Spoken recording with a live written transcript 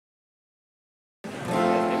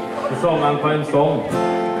Sången på en sång.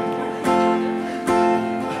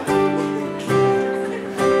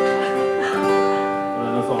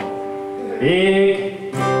 Den er sånn. Jeg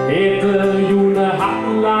heter Jone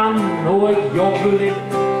Hatland, og jeg jobber litt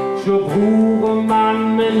så broren mann,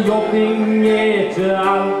 men jobbing er ikke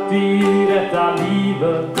alltid dette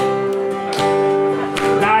livet.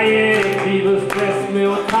 Nei, jeg trives best med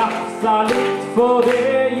å tafse litt, for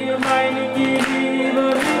det gir mening i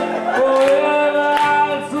livet mitt, og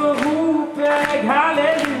overalt så roper jeg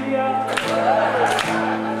halleluja.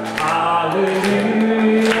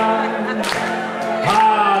 Halleluja,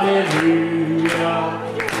 halleluja,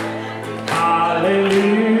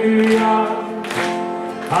 halleluja,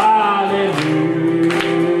 halleluja.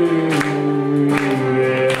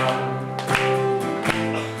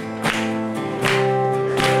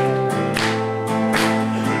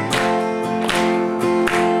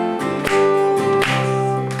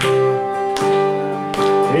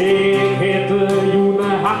 Jeg heter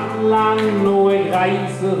Jone Hatland, og jeg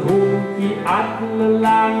reiser rundt i alle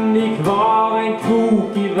land. I hver en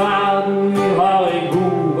krok i verden har jeg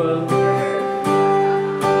vært.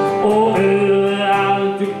 Og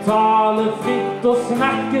overalt jeg taler fritt og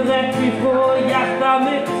snakker rett ifra hjertet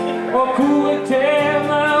mitt. Og hvor jeg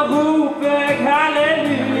kommer roper jeg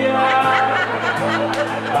halleluja.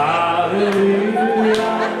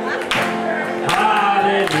 Halleluja,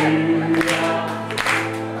 halleluja,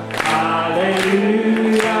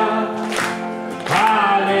 halleluja,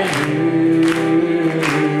 halleluja.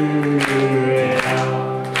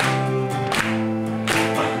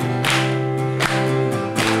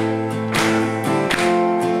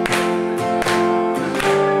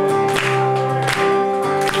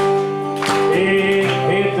 Jeg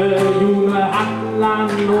heter Jone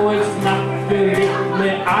Hatland, og jeg snakker litt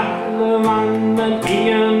med alle mann, men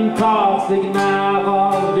ingen tar seg nær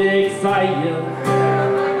av det jeg sier.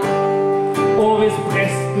 Og hvis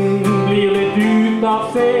presten blir litt ut av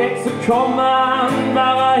seg, så kommer han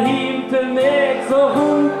bare hjem til meg, så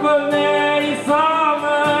roper vi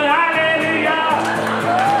sammen halleluja.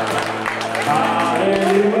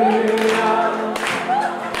 Halleluja,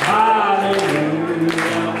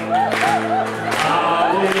 halleluja,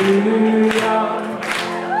 halleluja,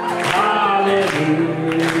 halleluja.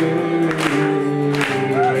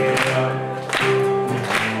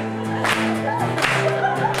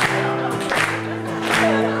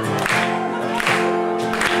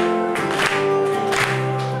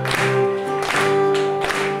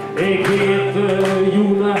 Jeg heter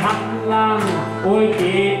Jone Hatland, og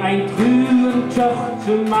jeg er en truen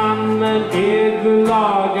kjørkjemann, men jeg vil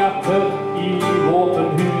lage tørt i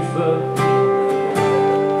våpenhuset.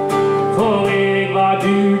 For jeg var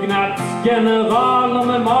dugnadsgeneral når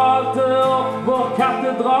vi malte opp vår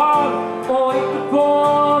katedral, og etterpå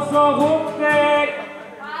så ropte jeg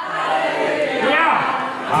halleluja!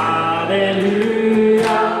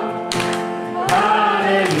 Halleluja,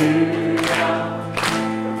 halleluja,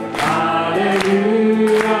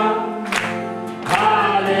 halleluja,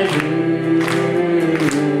 halleluja.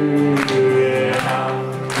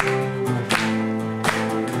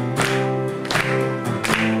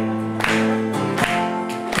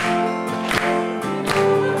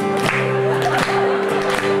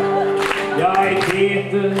 Jeg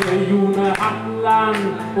heter Jone Hatland,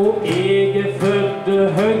 og jeg er født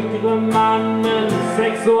høyre mann, men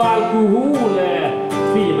sex og alkohol er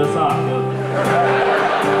fine saker.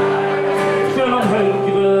 Selv om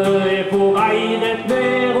Høyre er på vei rett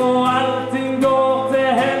ned, og allting går til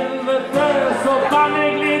helvete, så kan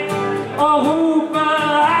jeg litt og rope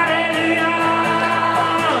halleluja.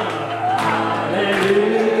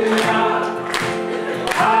 Halleluja,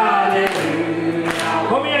 halleluja.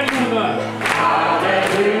 Kom igjen, Jone.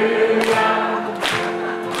 Halleluja,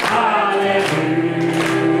 halleluja.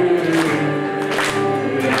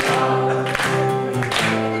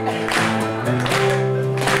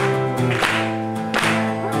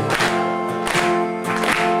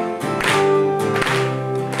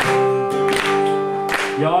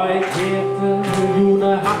 Jeg heter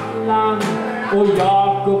Jone Hatland, og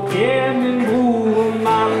Jakob er min bror og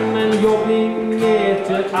mann, men jobbing er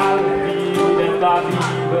ikke alltid dette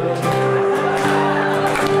livet.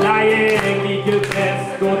 Nei, jeg liker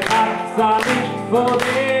best å takse litt, for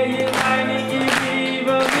det gir mening i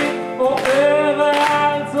livet mitt, og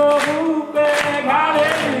overalt så roper jeg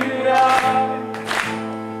halleluja.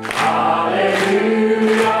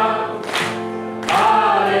 Halleluja,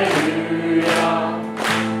 halleluja,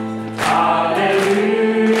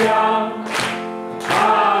 halleluja,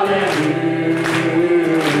 halleluja,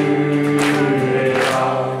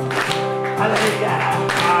 halleluja,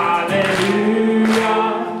 halleluja,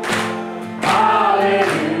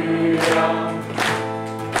 halleluja.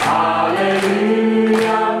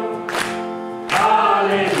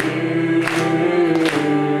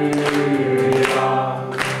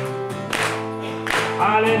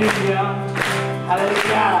 Halleluja.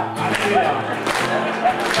 Halleluja. Halleluja.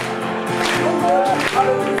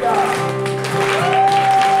 Halleluja.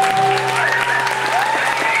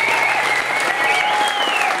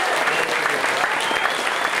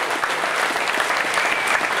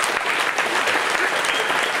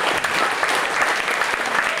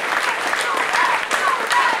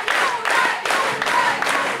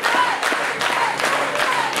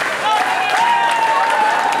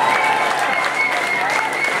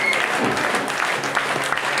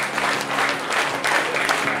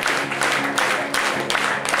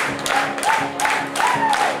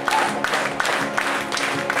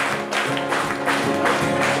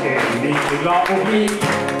 Glad och bli,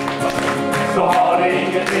 så har det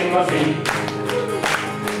ingenting att se.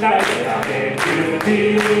 Nej, det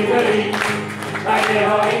betyder i. Nej, det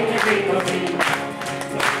har ingenting att se.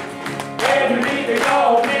 Är du lite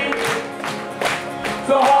glad och bli,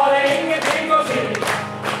 så har det ingenting att se.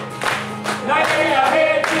 Nej, det är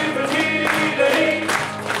helt betyder i.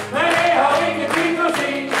 Nej, det har ingenting att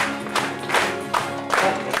se.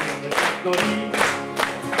 Och det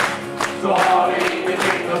så har det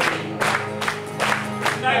ingenting att se.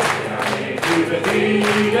 Nej, det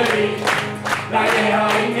betyder i. Nej, det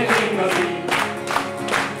har ingenting att se.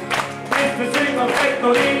 Visst beslut om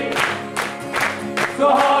teknologi, så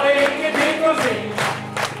har det ingenting att se.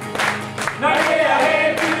 Nej, det är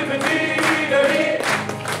helt betyder i.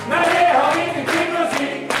 Nej, det har ingenting att se.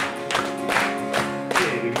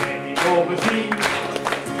 Är du med i vår musik,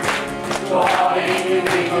 så har det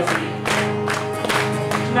ingenting att se.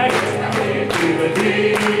 Nej, det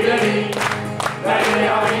betyder i. Nej, det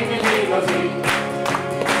har ingenting att se.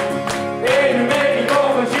 Är du med i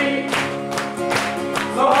vår musik,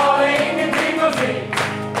 så har det ingenting att se.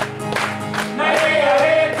 Nej, det är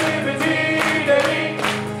helt betyder i.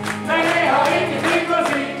 Nej, det har ingenting att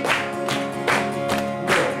se.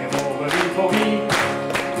 Nu är våren ut förbi,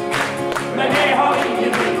 men det har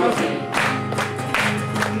ingenting att se.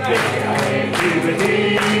 Nej, det är helt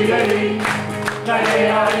betyder i. Nej,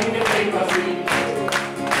 det har ingenting att se.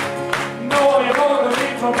 Nå är våren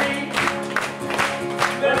ut förbi,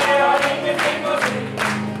 men det har ingenting att se.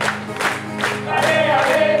 Nej, det är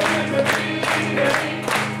helt betyder i.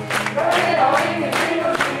 Nej, det har ingenting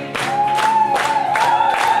att se.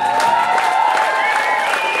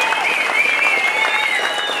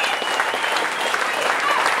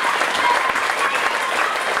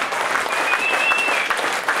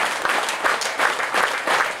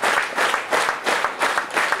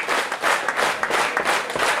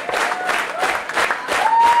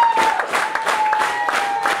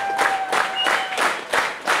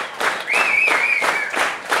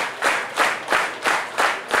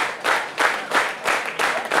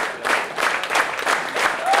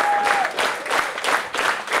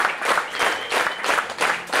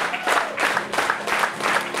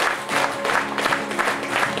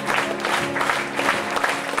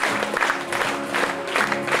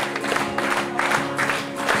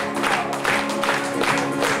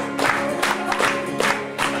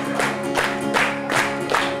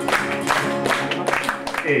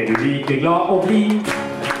 Är du lite glad och bli,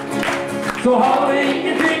 så har det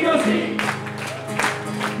ingenting att se.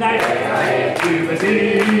 Nej, det är helt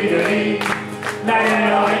betyder i. Nej,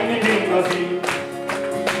 det har ingenting att se.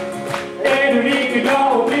 Är du lite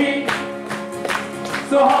glad och bli,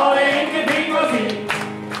 så har det ingenting att se.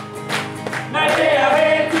 Nej, det är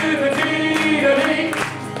helt betyder i.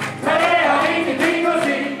 Nej, det har ingenting att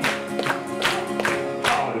se.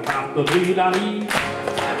 Har du kraft och trillar i,